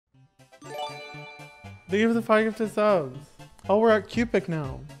Thank you for the 5 gifted subs. Oh, we're at Cupic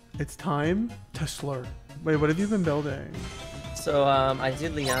now. It's time to slur. Wait, what have you been building? So, I do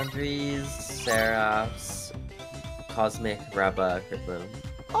Leandri's, Seraph's, Cosmic, Reba, Cripploom.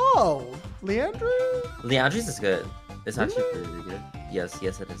 Oh, Leandra? Leandri's is good. It's actually really good. Yes,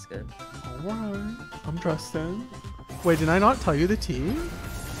 it is good. Alright. I'm Tristan. Wait, did I not tell you the tea?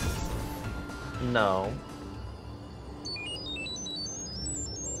 No.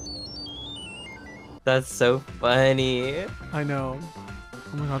 That's so funny. I know.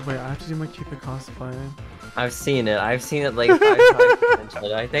 Oh my god, wait, I have to do my Cupic cosplay. I've seen it like 5 times.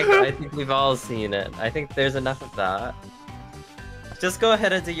 I think we've all seen it. I think there's enough of that. Just go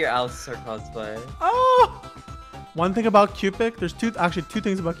ahead and do your Alistair cosplay. Oh! One thing about Cupic, there's actually two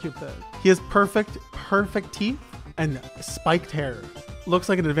things about Cupic. He has perfect teeth and spiked hair. Looks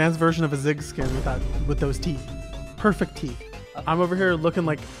like an advanced version of a Zig skin with those teeth. Perfect teeth. I'm over here looking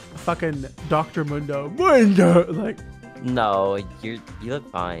like fucking Dr. Mundo. Like. No, you look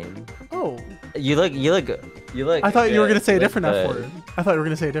fine. Oh. You look I thought good. you were gonna say a different good. F word. I thought you were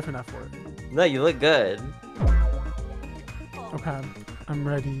gonna say a different F word. No, you look good. Okay, I'm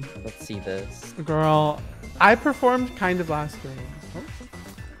ready. Let's see this. Girl, I performed kind of last game. Oh.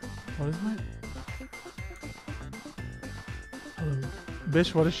 What is my... Hello.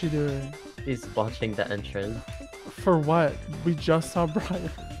 Bitch, what is she doing? She's watching the entrance. For what? We just saw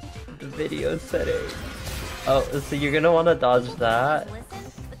Brian. The video setting. Oh, so you're gonna want to dodge that?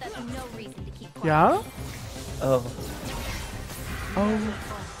 Yeah? Oh. Oh.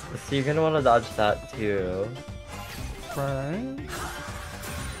 So you're gonna want to dodge that too. Right.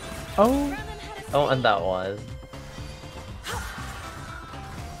 Oh. Oh, and that one.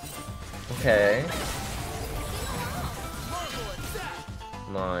 Okay.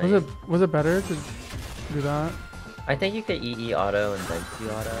 Nice. Was it better to do that? I think you could EE auto and then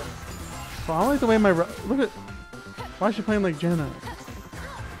Q auto. Well, I don't like the way my look at. Why is she playing like Janet?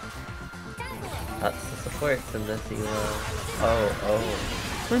 That's the supports in this elo. Oh.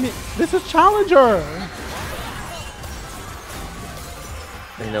 What do you mean? This is Challenger!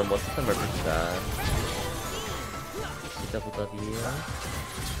 I know most of them are pretty bad. Double W.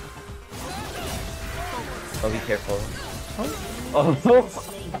 Oh, be careful. Oh.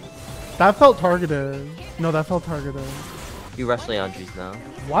 That felt targeted. No, that felt targeted. You rush Leandri's now.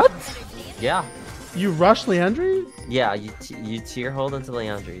 What? Yeah. You rush Leandri? Yeah, you tier hold into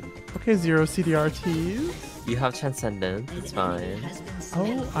Leandri. Okay, 0 CDRTs. You have Transcendence, it's fine.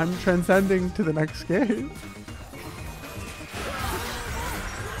 Oh, I'm transcending to the next game.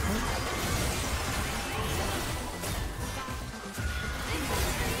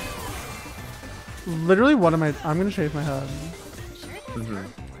 Literally, what am I? I'm gonna shave my head.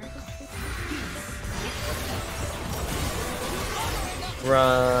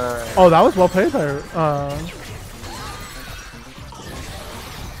 Run. Oh, that was well played there.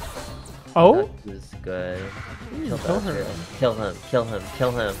 Oh? That is good. Kill her. Kill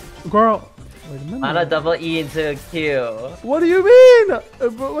him. Girl, wait a minute. Not a double E into a Q. What do you mean?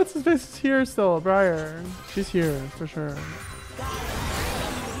 What's his face is here still? Briar. She's here for sure.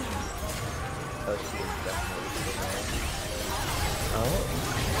 Oh, she is definitely there.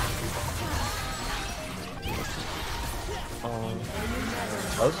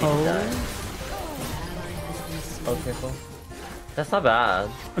 Oh, she's dead. Oh, careful. That's not bad.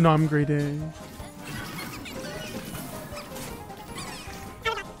 No, I'm greedy.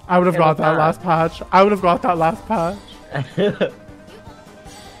 I would have got that last patch. I would have got that last patch. Okay,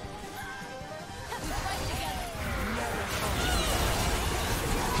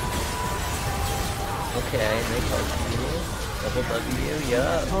 nice W. Double W,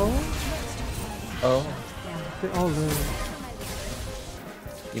 yeah. Oh. They all live.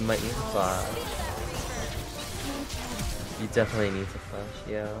 You might need to flash. You definitely need to flash,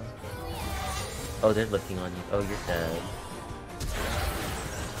 yeah. Oh, they're looking on you. Oh, you're dead.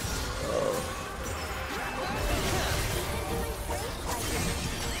 Oh.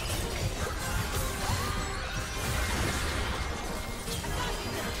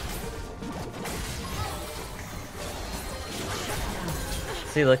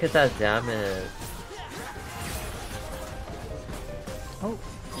 See, look at that damage. Oh.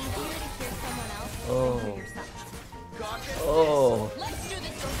 Oh. Oh.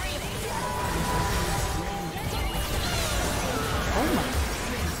 Oh my.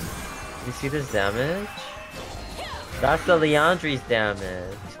 You see this damage? That's the Leandri's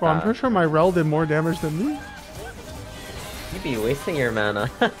damage. Well, I'm pretty sure my Rel did more damage than me. You'd be wasting your mana.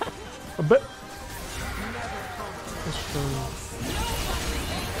 A bit. That's true.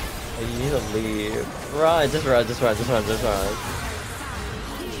 You need to leave. Run, just run.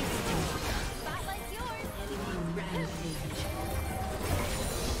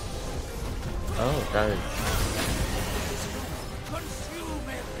 That is...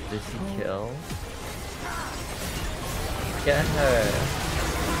 Did she kill? Get her!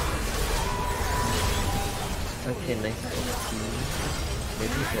 Okay, nice ulti.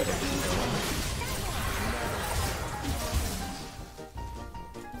 Maybe get her kill.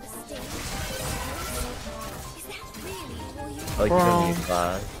 Oh, you don't need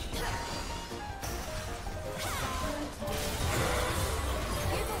flash.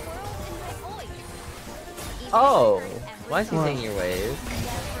 Oh! Why is he taking your wave?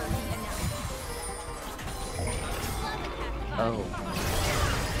 Oh.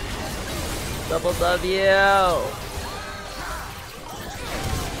 Double W!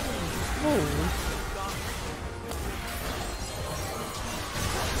 Oh.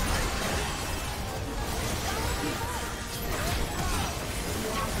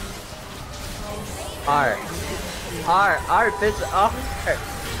 R, bitch, R!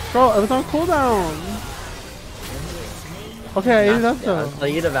 Bro, it was on cooldown! Okay, I that though. So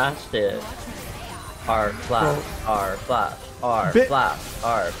you'd have mashed it. R, flash, R, flash, R, flash,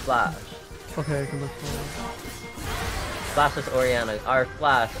 R, flash. Okay, I can look for it. Flash is Oriana, R,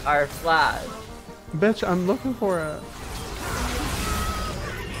 flash, R, flash. Bitch, I'm looking for it.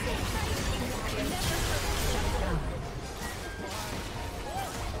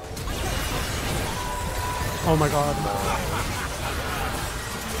 Oh my god.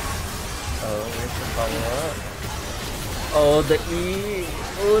 Oh, where's the follow-up? Oh, the E!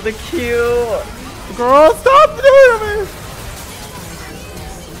 Oh, the Q! Girl, stop doing it!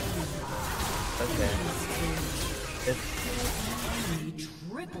 Okay.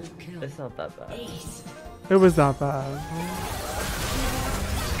 It's not that bad. It was not bad.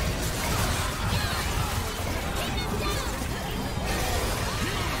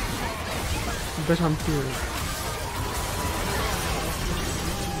 Bitch, I'm cute.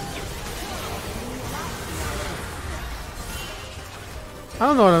 I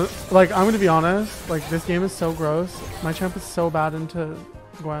don't know, like, I'm gonna be honest, like, this game is so gross. My champ is so bad into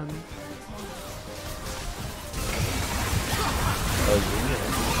Gwen. Oh, yeah.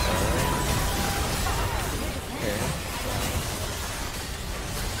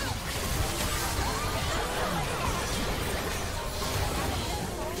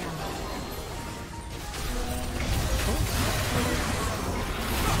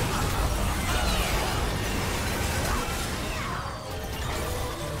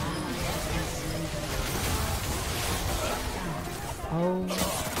 Oh.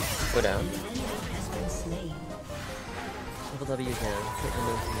 Go down. Double W again.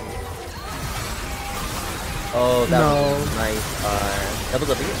 Oh, that was nice. Double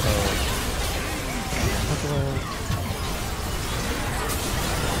W?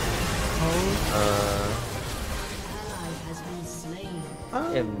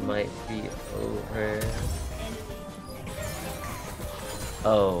 It might be over.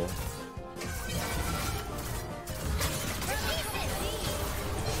 Oh.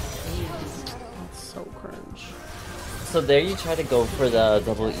 So cringe. So there you try to go for the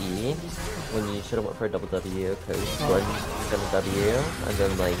double E when you should have went for a double W because one gonna W and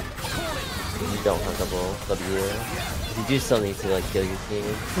then like you don't have double W. You do still need to like heal your team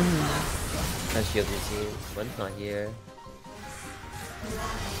and shield your team. One's not here.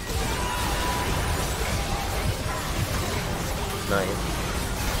 Nice.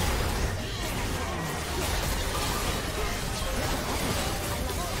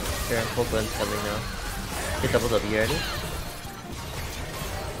 Sure, full Gwen's coming now. Get double W ready.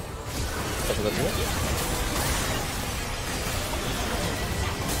 Double W.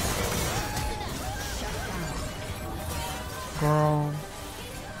 Girl.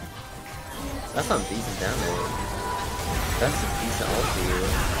 That's some decent damage. That's a decent ulti.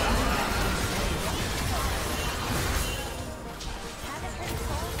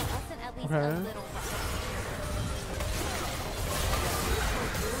 Okay.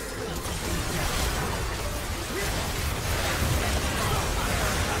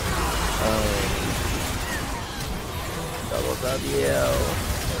 Double W.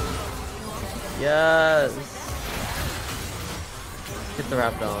 Yes. Get the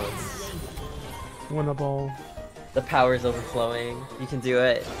wrap downs. Winnable. The power's overflowing. You can do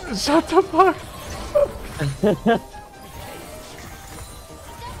it. Shut the fuck.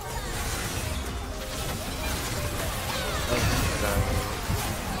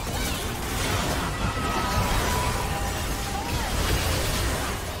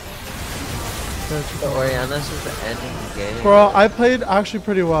 The Oriana's just the ending the game. Girl, I played actually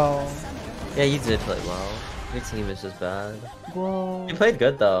pretty well. Yeah, you did play well. Your team is just bad. Girl. You played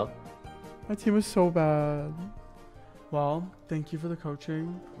good though. My team is so bad. Well, thank you for the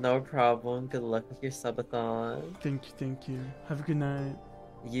coaching. No problem. Good luck with your subathon. Thank you, thank you. Have a good night.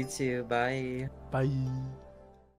 You too. Bye. Bye.